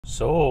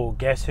So,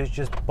 guess who's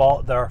just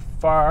bought their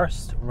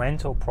first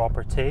rental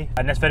property?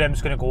 In this video, I'm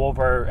just going to go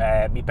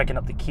over me picking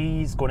up the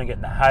keys, going to get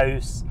in the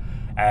house,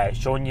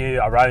 showing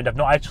you around. I've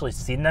not actually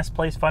seen this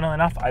place, funnily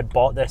enough. I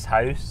bought this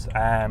house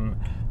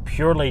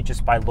purely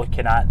just by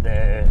looking at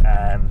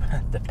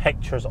the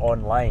pictures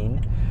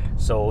online.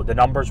 So the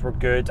numbers were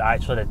good. I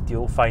actually had a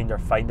deal finder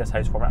find this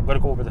house for me. I'm going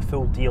to go over the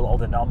full deal, all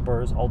the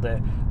numbers, what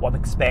I'm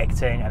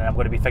expecting, and I'm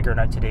going to be figuring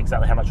out today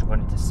exactly how much I'm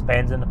going to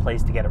spend in the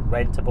place to get it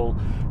rentable,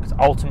 because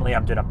ultimately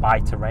I'm doing a buy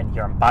to rent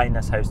here. I'm buying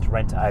this house to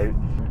rent it out.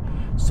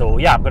 So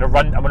yeah, I'm going to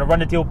run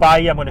the deal by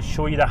you. I'm going to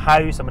show you the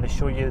house. I'm going to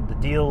show you the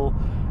deal.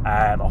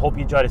 I hope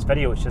you enjoy this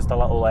video. It's just a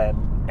little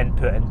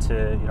input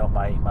into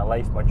my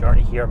life, my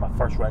journey here, my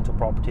first rental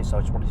property. So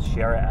I just wanted to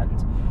share it,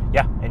 and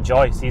yeah,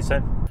 enjoy. See you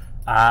soon.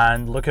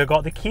 And look, I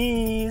got the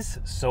keys.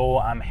 So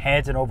I'm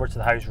heading over to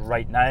the house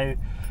right now.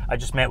 I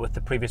just met with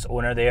the previous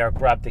owner there,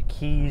 grabbed the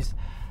keys,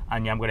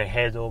 and yeah, I'm going to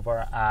head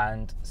over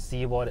and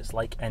see what it's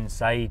like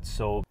inside.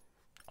 So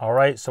all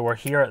right, so we're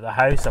here at the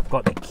house. I've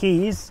got the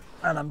keys,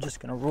 and I'm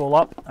just going to roll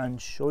up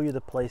and show you the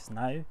place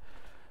now.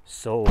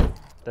 So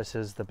this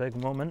is the big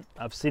moment.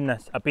 I've seen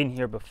this, I've been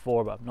here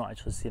before, but I've not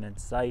actually seen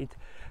inside.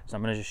 So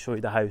I'm going to just show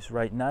you the house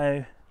right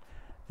now.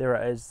 There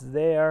it is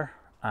there,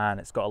 and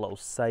it's got a little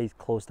side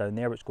closed down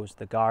there which goes to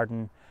the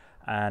garden,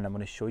 and I'm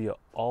going to show you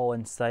all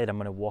inside. I'm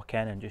going to walk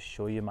in and just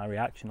show you my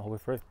reaction the whole way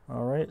through.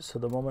 All right, so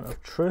the moment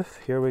of truth,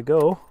 here we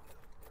go.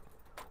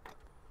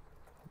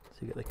 So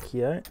you get the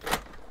key out,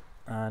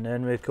 and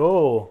in we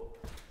go.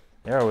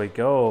 There we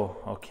go.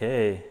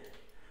 Okay,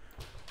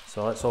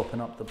 so let's open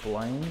up the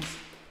blinds,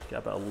 get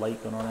a bit of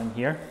light going on in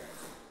here.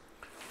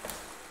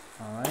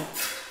 All right,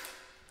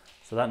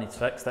 so that needs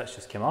fixed, that's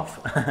just came off.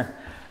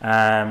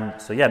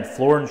 So yeah, the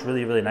flooring's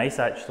really nice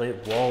actually.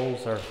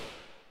 Walls are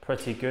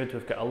pretty good.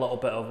 We've got a little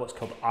bit of what's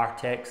called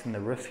Artex in the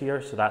roof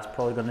here, so that's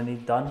probably going to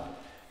need done,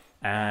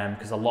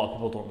 because a lot of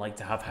people don't like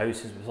to have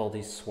houses with all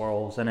these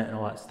swirls in it and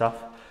all that stuff.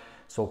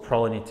 So we'll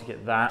probably need to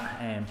get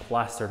that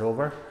plastered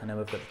over. And then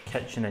we've got the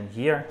kitchen in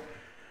here.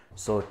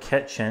 So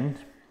kitchen,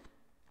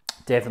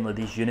 definitely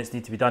these units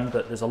need to be done,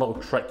 but there's a little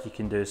trick you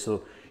can do.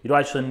 So you don't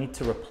actually need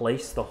to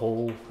replace the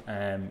whole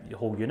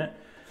unit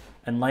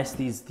unless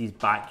these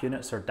back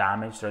units are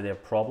damaged or they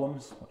have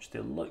problems, which they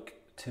look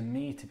to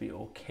me to be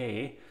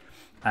okay.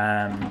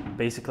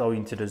 Basically all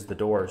you need to do is the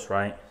doors,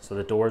 right? So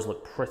the doors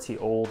look pretty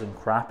old and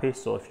crappy.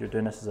 So if you're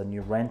doing this as a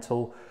new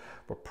rental,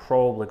 we're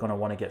probably going to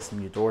want to get some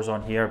new doors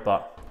on here.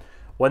 But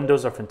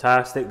windows are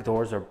fantastic,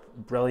 doors are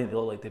brilliant. They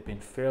look like they've been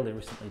fairly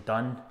recently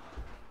done.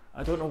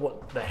 I don't know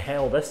what the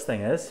hell this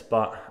thing is,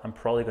 but I'm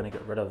probably going to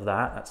get rid of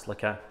that. That's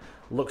like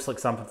looks like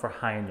something for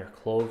hanging your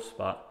clothes,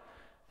 but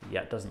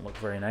yeah, it doesn't look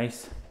very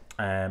nice.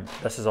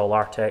 This is all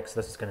Artex,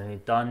 this is going to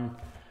need done.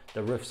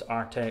 The roof's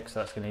Artex, so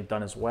that's going to need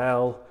done as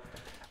well.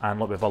 And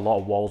look, we have a lot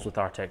of walls with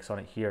Artex on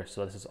it here,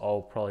 so this is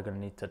all probably going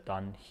to need to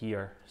done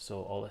here.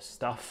 So all this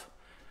stuff,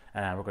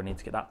 we're going to need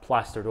to get that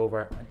plastered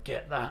over and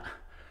get that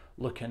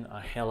looking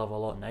a hell of a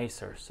lot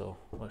nicer. So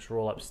let's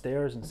roll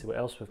upstairs and see what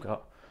else we've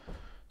got.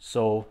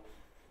 So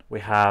we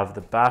have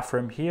the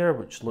bathroom here,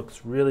 which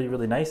looks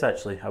really nice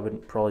actually. I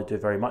wouldn't probably do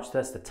very much to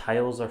this. The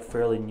tiles are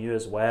fairly new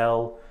as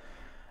well.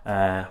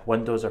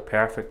 Windows are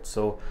perfect.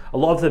 So a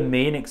lot of the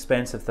main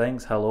expensive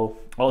things, all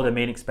of the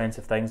main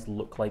expensive things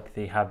look like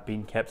they have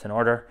been kept in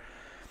order.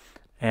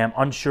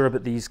 Unsure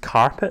about these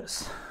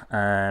carpets.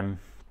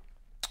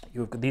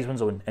 You've got these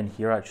ones in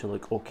here actually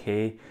look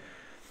okay.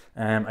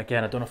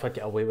 Again, I don't know if I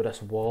get away with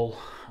this wall.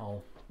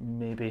 I'll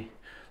maybe,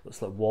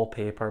 looks like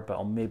wallpaper, but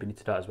I'll maybe need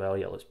to do that as well.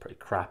 Yeah, it looks pretty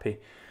crappy.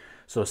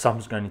 So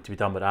something's going to need to be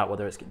done with that,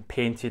 whether it's getting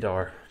painted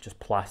or just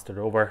plastered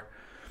over.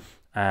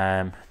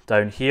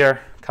 Down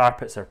here,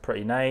 carpets are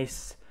pretty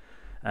nice,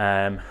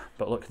 but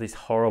look at these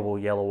horrible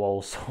yellow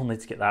walls, so we'll need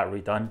to get that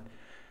redone.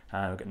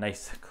 We've got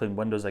nice clean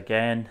windows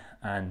again,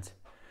 and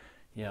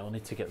yeah, we'll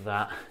need to get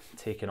that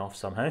taken off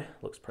somehow.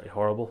 Looks pretty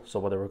horrible, so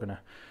whether we're going to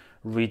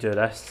redo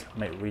this, I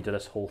might redo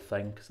this whole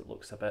thing because it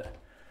looks a bit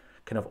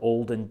kind of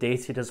old and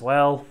dated as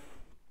well.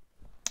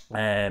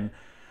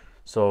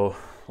 So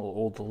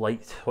old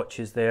light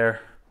switches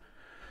there,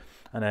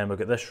 and then we've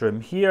got this room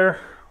here,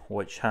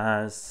 which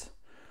has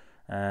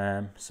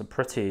some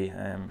pretty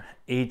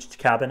aged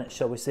cabinets,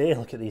 shall we say.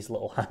 Look at these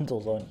little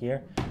handles on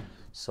here.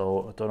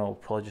 So I don't know, we'll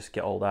probably just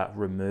get all that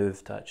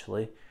removed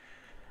actually.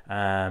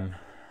 And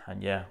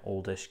yeah,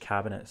 oldish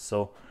cabinets.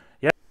 So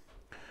yeah,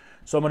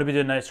 so I'm going to be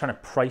doing now is trying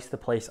to price the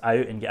place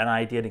out and get an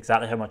idea of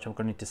exactly how much I'm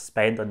going to need to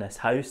spend on this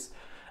house.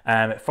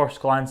 At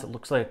first glance, it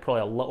looks like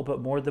probably a little bit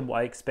more than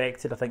what I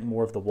expected. I think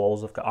more of the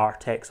walls have got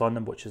Artex on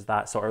them, which is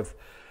that sort of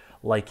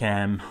like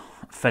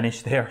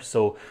finish there.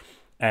 So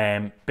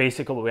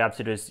basically what we have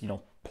to do is,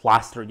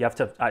 plaster. You have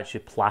to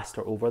actually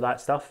plaster over that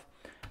stuff,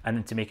 and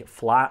then to make it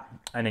flat,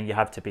 and then you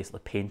have to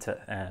basically paint it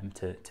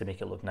to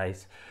make it look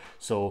nice.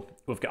 So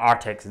we've got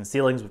Artex in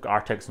ceilings, we've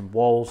got Artex in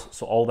walls,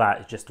 so all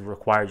that is just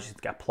required just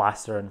to get a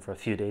plaster in for a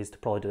few days to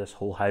probably do this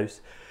whole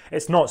house.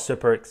 It's not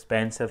super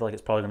expensive, like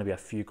it's probably going to be a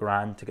few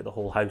grand to get the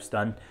whole house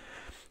done.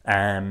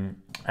 And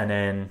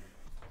then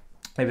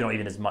maybe not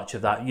even as much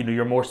of that. You know,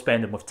 you're more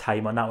spending with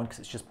time on that one because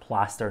it's just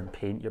plaster and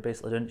paint you're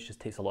basically doing. It just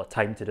takes a lot of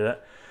time to do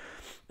it.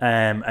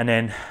 And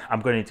then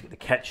I'm going to need to get the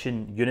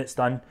kitchen units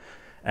done,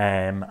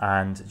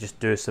 and just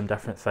do some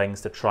different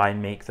things to try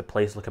and make the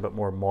place look a bit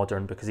more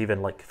modern, because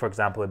even like, for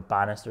example, with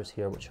banisters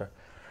here, which are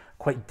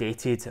quite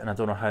dated, and I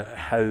don't know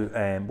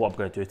what I'm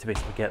going to do to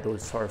basically get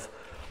those sort of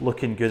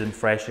looking good and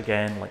fresh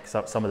again. Like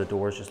some of the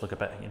doors just look a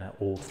bit, you know,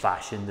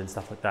 old-fashioned and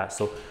stuff like that.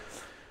 So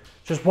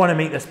just want to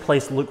make this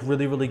place look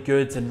really, really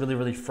good and really,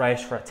 really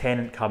fresh for a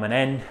tenant coming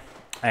in.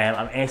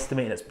 I'm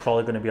estimating it's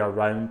probably going to be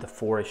around the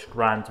 $4-ish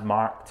grand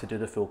mark to do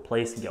the full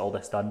place and get all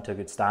this done to a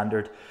good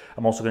standard.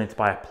 I'm also going to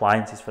buy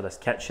appliances for this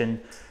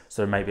kitchen,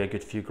 so there might be a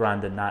good few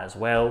grand in that as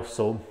well.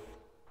 So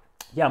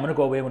yeah, I'm going to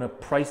go away, I'm going to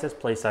price this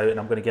place out, and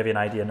I'm going to give you an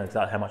idea on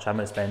exactly how much I'm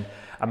going to spend.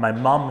 And my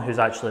mum, who's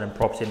actually a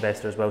property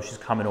investor as well, she's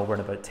coming over in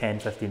about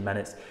 10-15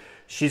 minutes.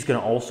 She's going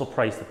to also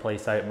price the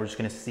place out, and we're just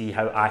going to see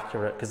how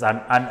accurate, because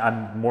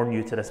I'm more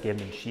new to this game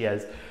than she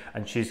is,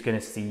 and she's going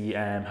to see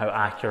how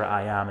accurate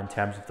I am in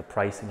terms of the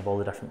pricing of all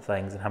the different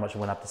things and how much I'm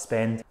going to have to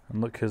spend.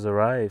 And look who's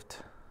arrived.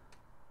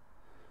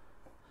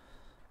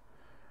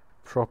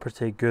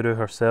 Property guru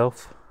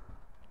herself.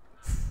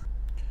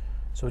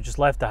 So we just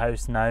left the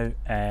house now.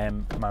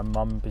 My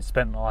mum, been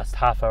spending the last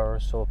half hour or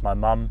so with my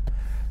mum,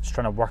 just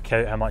trying to work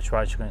out how much we're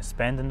actually going to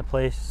spend in the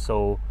place.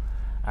 So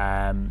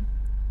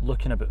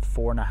looking about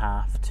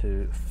 £4,500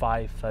 to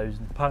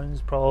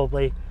 £5,000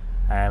 probably,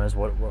 is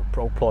what we'll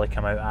probably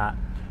come out at.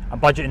 I'm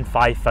budgeting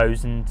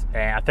 5,000.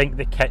 I think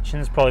the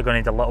kitchen's probably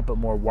going to need a little bit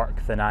more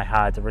work than I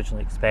had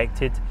originally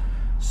expected.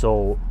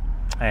 So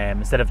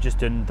instead of just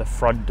doing the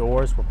front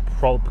doors, we're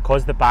probably,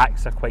 because the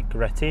backs are quite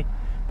gritty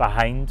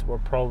behind, we're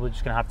probably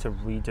just going to have to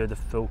redo the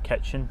full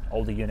kitchen,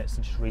 all the units,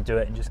 and just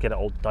redo it and just get it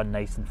all done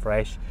nice and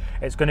fresh.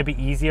 It's going to be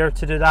easier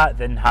to do that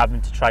than having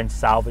to try and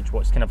salvage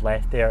what's kind of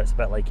left there. It's a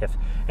bit like if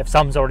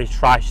something's already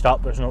trashed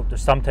up, there's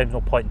sometimes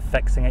no point in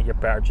fixing it. You're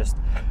better just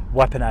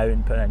whipping it out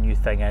and putting a new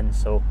thing in.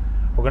 So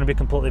we're going to be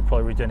completely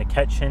probably redoing the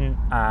kitchen,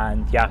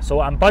 and yeah, so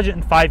I'm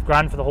budgeting 5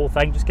 grand for the whole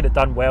thing. Just get it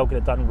done well, get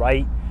it done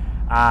right,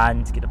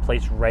 and get the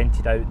place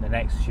rented out in the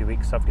next few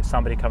weeks. So I've got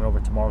somebody coming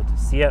over tomorrow to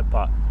see it,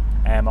 but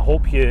I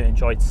hope you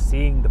enjoyed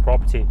seeing the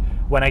property.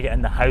 When I get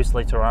in the house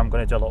later on, I'm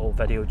going to do a little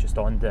video just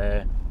on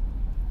the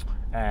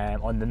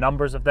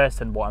numbers of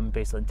this and what I'm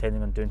basically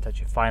intending on doing to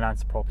actually finance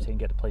the property and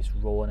get the place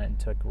rolling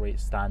into a great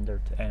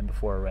standard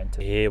before I rent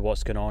it. Hey,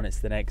 what's going on? It's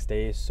the next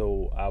day.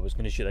 So I was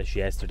going to shoot this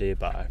yesterday,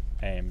 but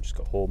I just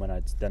got home and I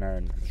had dinner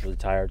and was really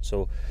tired.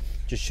 So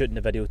just shooting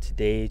the video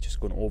today, just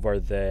going over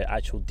the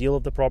actual deal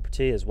of the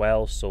property as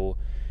well. So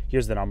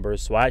here's the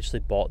numbers. So I actually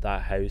bought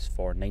that house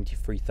for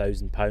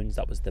 £93,000.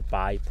 That was the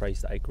buy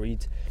price that I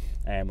agreed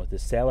with the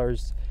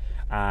sellers.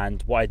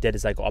 And what I did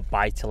is I got a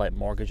buy-to-let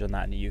mortgage on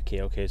that in the UK.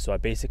 Okay, so I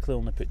basically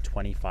only put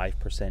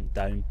 25%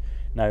 down.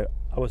 Now,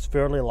 I was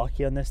fairly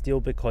lucky on this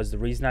deal because the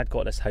reason I'd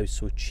got this house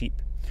so cheap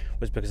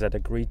was because I'd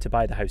agreed to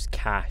buy the house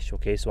cash.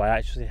 Okay, so I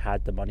actually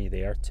had the money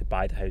there to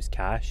buy the house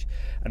cash,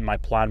 and my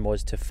plan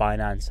was to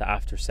finance it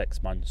after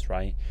 6 months,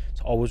 right? It's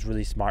always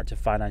really smart to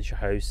finance your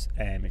house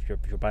if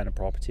you're buying a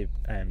property.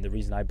 The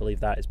reason I believe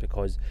that is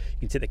because you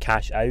can take the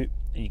cash out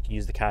and you can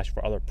use the cash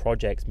for other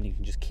projects, and you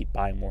can just keep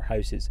buying more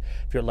houses.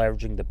 If you're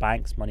leveraging the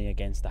bank's money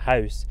against the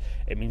house,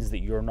 it means that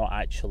you're not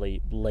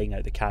actually laying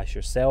out the cash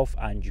yourself,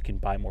 and you can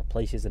buy more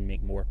places and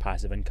make more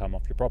passive income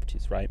off your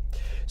properties, right?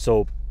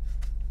 So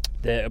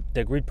the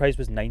agreed price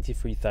was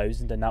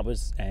 93,000, and that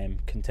was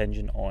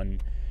contingent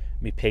on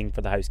me paying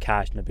for the house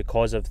cash. Now,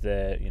 because of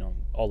the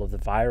all of the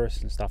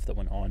virus and stuff that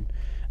went on,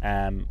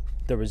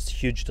 there was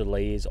huge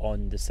delays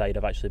on the side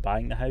of actually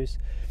buying the house,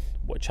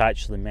 which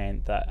actually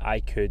meant that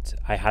I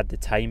had the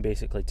time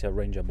basically to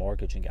arrange a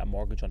mortgage and get a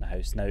mortgage on the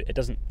house. Now, it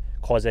doesn't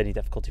cause any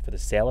difficulty for the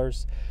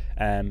sellers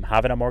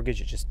having a mortgage.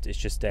 It's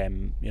just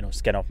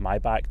skin off my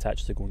back to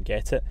actually go and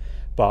get it.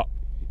 But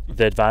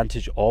the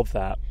advantage of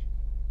that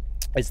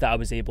is that I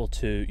was able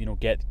to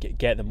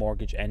get the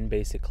mortgage in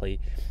basically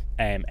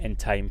in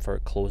time for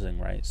closing,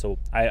 right? So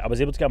I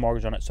was able to get a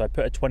mortgage on it. So I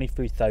put a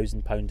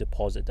 £23,000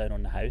 deposit down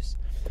on the house,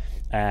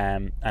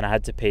 and I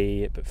had to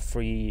pay about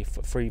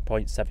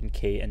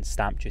 3.7k in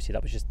stamp duty.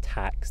 That was just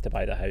tax to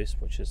buy the house,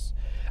 which is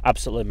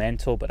absolutely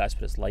mental, but that's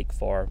what it's like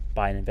for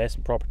buying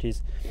investment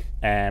properties.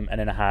 And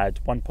then I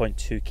had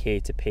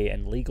 1.2k to pay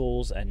in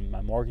legals and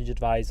my mortgage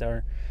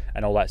advisor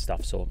and all that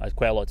stuff. So I had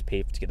quite a lot to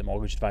pay to get the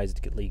mortgage advisor,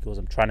 to get legals.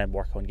 I'm trying to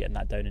work on getting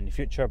that down in the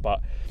future,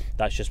 but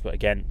that's just what,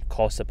 again,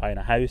 costs of buying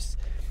a house.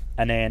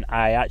 And then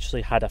I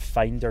actually had a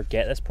finder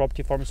get this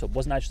property for me, so it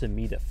wasn't actually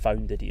me that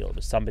found the deal, it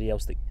was somebody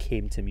else that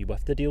came to me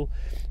with the deal.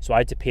 So I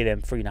had to pay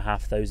them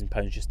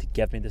 £3,500 just to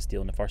give me this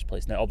deal in the first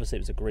place. Now, obviously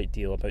it was a great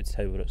deal, I'm about to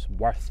tell you what it's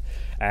worth,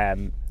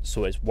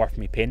 so it's worth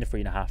me paying the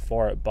 £3,500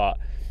 for it, but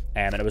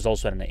and it was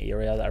also in an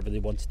area that I really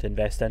wanted to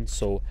invest in,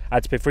 so I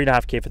had to pay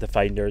 3.5k for the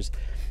finders.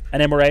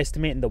 And then we're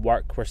estimating the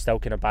work, we're still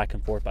kind of back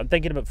and forth, but I'm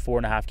thinking about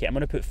 4.5k. I'm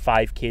going to put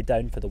 5k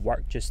down for the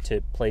work just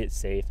to play it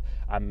safe.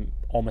 I'm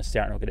almost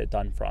certain I'll get it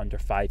done for under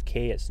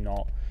 5k. It's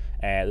not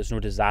There's no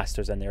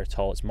disasters in there at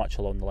all. It's much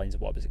along the lines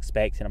of what I was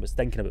expecting. I was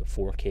thinking about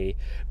 4K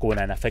going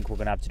in. I think we're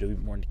going to have to do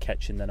more in the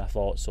kitchen than I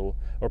thought. So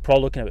we're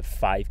probably looking at about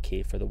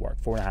 5K for the work,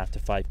 4.5 to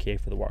 5K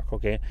for the work.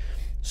 Okay,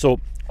 so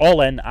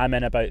all in, I'm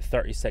in about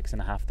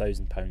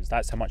 £36,500.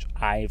 That's how much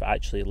I've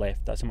actually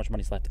left. That's how much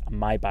money's left in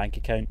my bank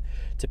account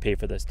to pay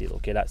for this deal.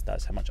 Okay,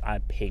 that's how much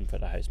I'm paying for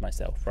the house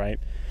myself. Right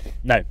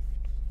now,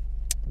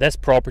 this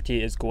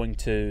property is going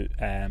to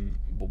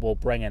will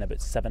bring in about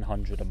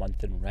 £700 a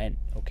month in rent.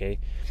 Okay,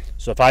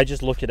 so if I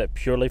just look at it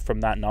purely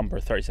from that number,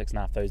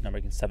 36,500, I'm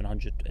making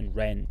 £700 in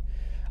rent.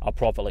 I'll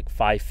profit like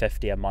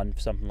 £550 a month,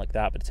 something like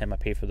that, by the time I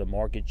pay for the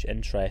mortgage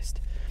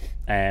interest.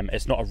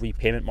 It's not a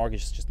repayment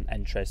mortgage, it's just an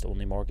interest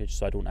only mortgage,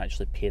 so I don't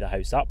actually pay the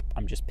house up.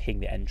 I'm just paying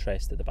the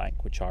interest that the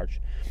bank would charge.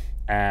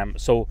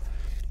 So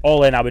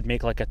all in, I would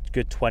make like a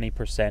good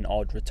 20%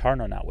 odd return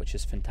on that, which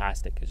is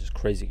fantastic. It's just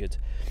crazy good.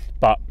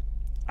 But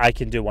I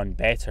can do one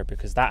better,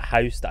 because that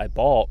house that I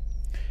bought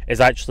is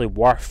actually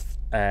worth,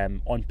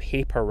 on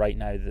paper right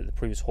now, the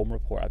previous home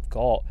report I've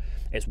got,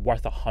 it's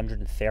worth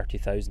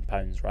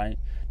 £130,000, right?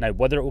 Now,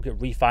 whether it will get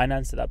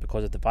refinanced at that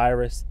because of the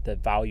virus, the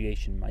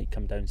valuation might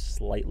come down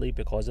slightly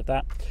because of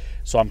that.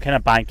 So I'm kind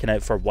of banking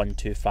out for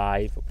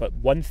 125, but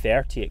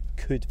 130 it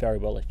could very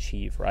well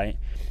achieve, right?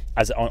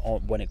 As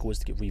when it goes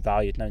to get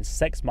revalued. Now in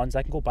 6 months,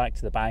 I can go back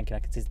to the bank and I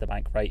can say to the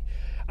bank, right,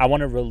 I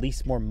want to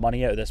release more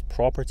money out of this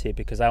property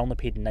because I only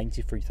paid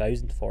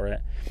 93,000 for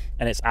it,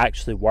 and it's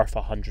actually worth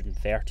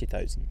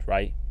 130,000,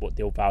 right? What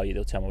they'll value,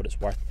 they'll tell me what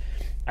it's worth,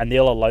 and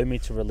they'll allow me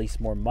to release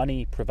more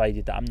money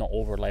provided that I'm not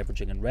over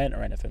leveraging in rent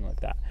or anything like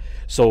that.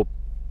 So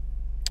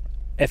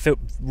if it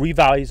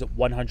revalues at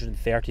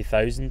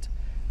 130,000,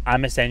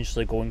 I'm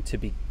essentially going to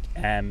be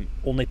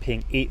only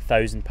paying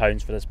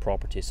 £8,000 for this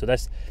property. So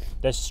this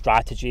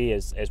strategy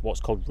is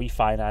what's called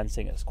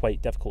refinancing. It's quite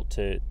difficult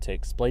to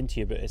explain to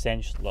you, but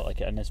essentially,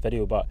 like in this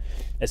video, but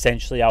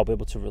essentially I'll be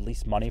able to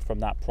release money from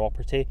that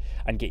property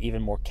and get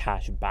even more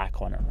cash back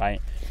on it,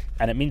 right?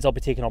 And it means I'll be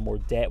taking on more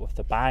debt with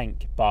the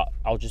bank, but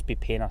I'll just be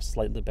paying a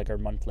slightly bigger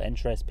monthly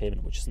interest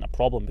payment, which isn't a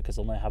problem because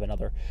I'll now have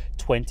another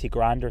 20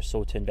 grand or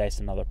so to invest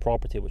in another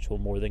property, which will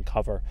more than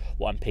cover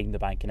what I'm paying the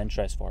bank in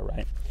interest for,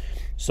 right?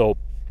 So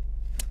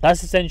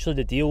that's essentially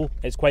the deal.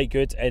 It's quite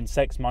good. In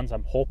 6 months,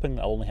 I'm hoping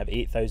I'll only have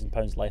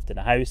 £8,000 left in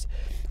the house,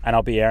 and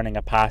I'll be earning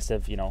a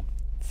passive,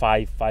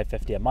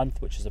 £550 a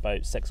month, which is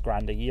about 6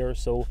 grand a year or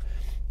so.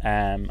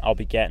 I'll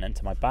be getting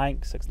into my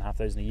bank,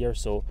 6,500 a year.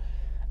 So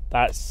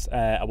that's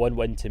a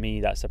win-win to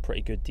me. That's a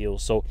pretty good deal.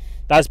 So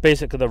that's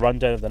basically the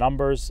rundown of the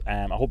numbers.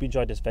 I hope you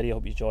enjoyed this video. I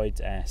hope you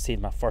enjoyed seeing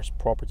my first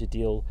property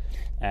deal.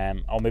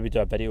 I'll maybe do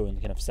a video in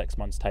kind of 6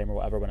 months time or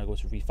whatever when I go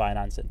to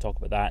refinance it and talk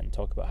about that and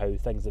talk about how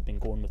things have been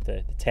going with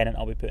the tenant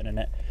I'll be putting in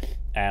it.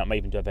 I might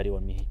even do a video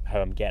on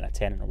how I'm getting a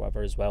tenant or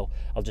whatever as well.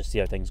 I'll just see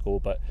how things go.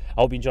 But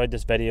I hope you enjoyed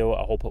this video.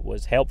 I hope it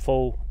was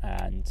helpful,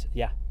 and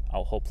yeah,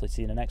 I'll hopefully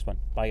see you in the next one.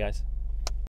 Bye guys.